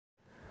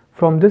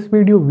From this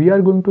video, we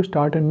are going to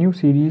start a new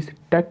series,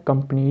 Tech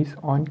Companies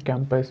on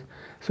Campus.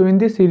 So in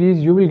this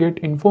series, you will get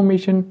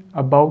information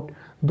about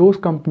those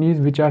companies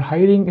which are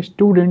hiring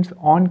students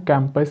on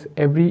campus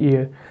every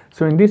year.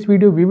 So in this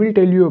video, we will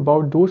tell you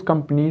about those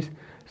companies.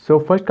 So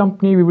first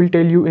company we will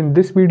tell you in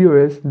this video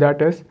is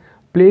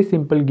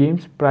PlaySimple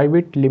Games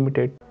Private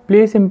Limited.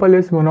 PlaySimple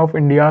is one of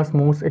India's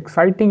most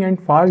exciting and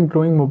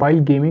fast-growing mobile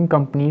gaming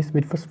companies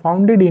which was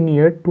founded in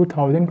year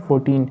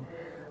 2014.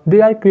 They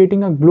are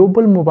creating a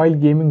global mobile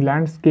gaming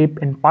landscape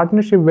in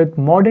partnership with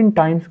Modern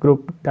Times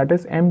Group, that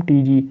is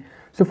MTG.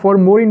 So for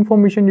more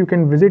information, you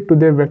can visit to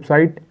their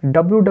website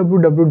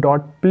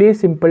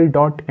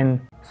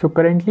www.playsimple.in. So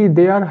currently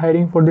they are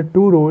hiring for the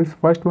two roles.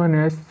 First one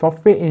is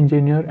software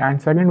engineer and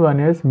second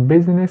one is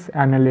business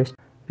analyst.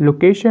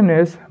 Location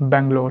is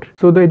Bangalore.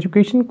 So the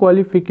education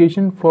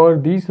qualification for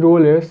this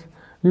role is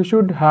you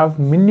should have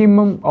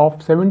minimum of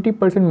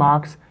 70%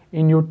 marks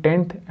in your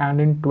 10th and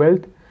in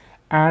 12th.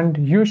 And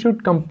you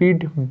should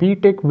complete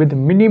BTech with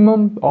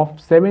minimum of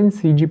 7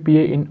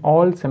 CGPA in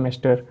all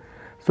semester.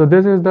 So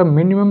this is the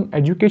minimum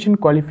education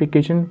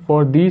qualification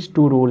for these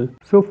two roles.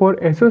 So for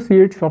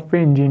associate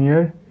software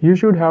engineer, you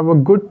should have a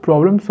good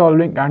problem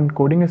solving and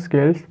coding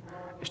skills,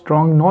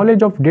 strong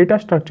knowledge of data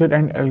structure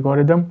and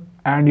algorithm,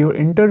 and your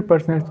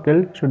interpersonal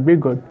skill should be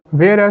good.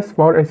 Whereas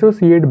for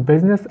associate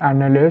business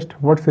analyst,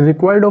 what's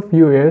required of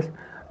you is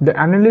the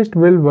analyst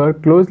will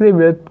work closely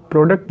with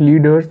product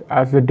leaders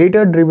as a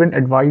data-driven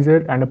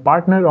advisor and a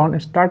partner on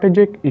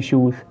strategic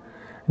issues.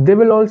 They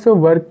will also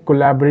work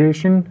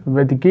collaboration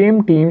with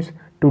game teams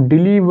to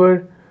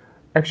deliver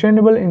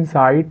actionable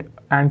insight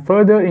and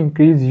further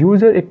increase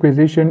user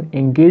acquisition,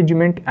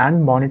 engagement,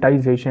 and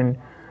monetization.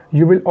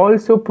 You will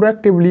also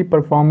proactively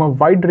perform a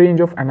wide range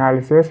of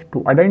analysis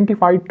to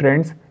identify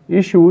trends,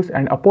 issues,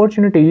 and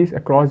opportunities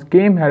across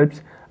game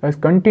helps us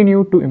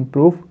continue to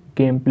improve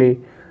gameplay.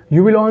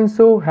 You will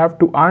also have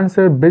to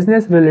answer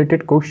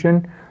business-related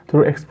questions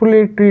through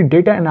exploratory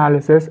data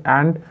analysis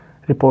and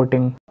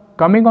reporting.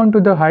 Coming on to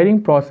the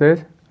hiring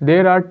process,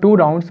 there are two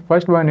rounds.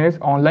 First one is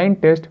online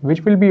test,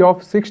 which will be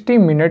of 60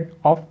 minutes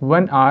of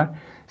 1 hour.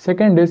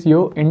 Second is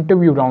your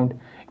interview round.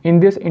 In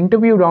this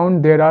interview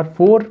round, there are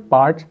 4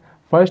 parts.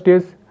 First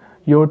is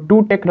your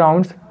 2 tech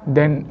rounds,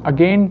 then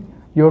again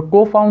your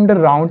co-founder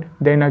round,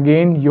 then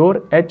again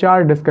your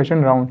HR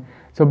discussion round.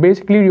 So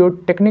basically your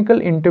technical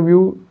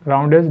interview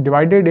round is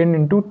divided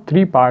into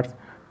 3 parts,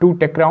 2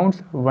 tech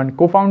rounds, 1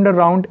 co-founder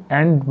round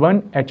and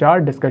 1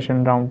 HR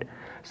discussion round.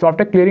 So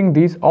after clearing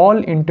these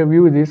all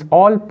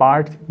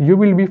parts, you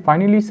will be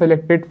finally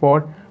selected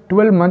for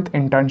 12-month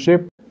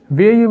internship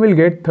where you will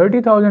get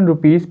 30,000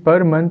 rupees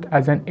per month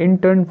as an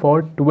intern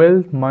for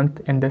 12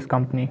 months in this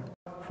company.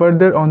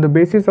 Further, on the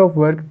basis of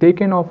work, they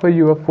can offer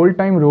you a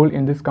full-time role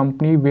in this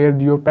company where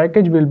your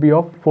package will be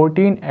of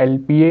 14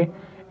 LPA.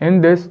 In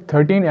this,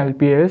 13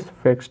 LPA is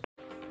fixed.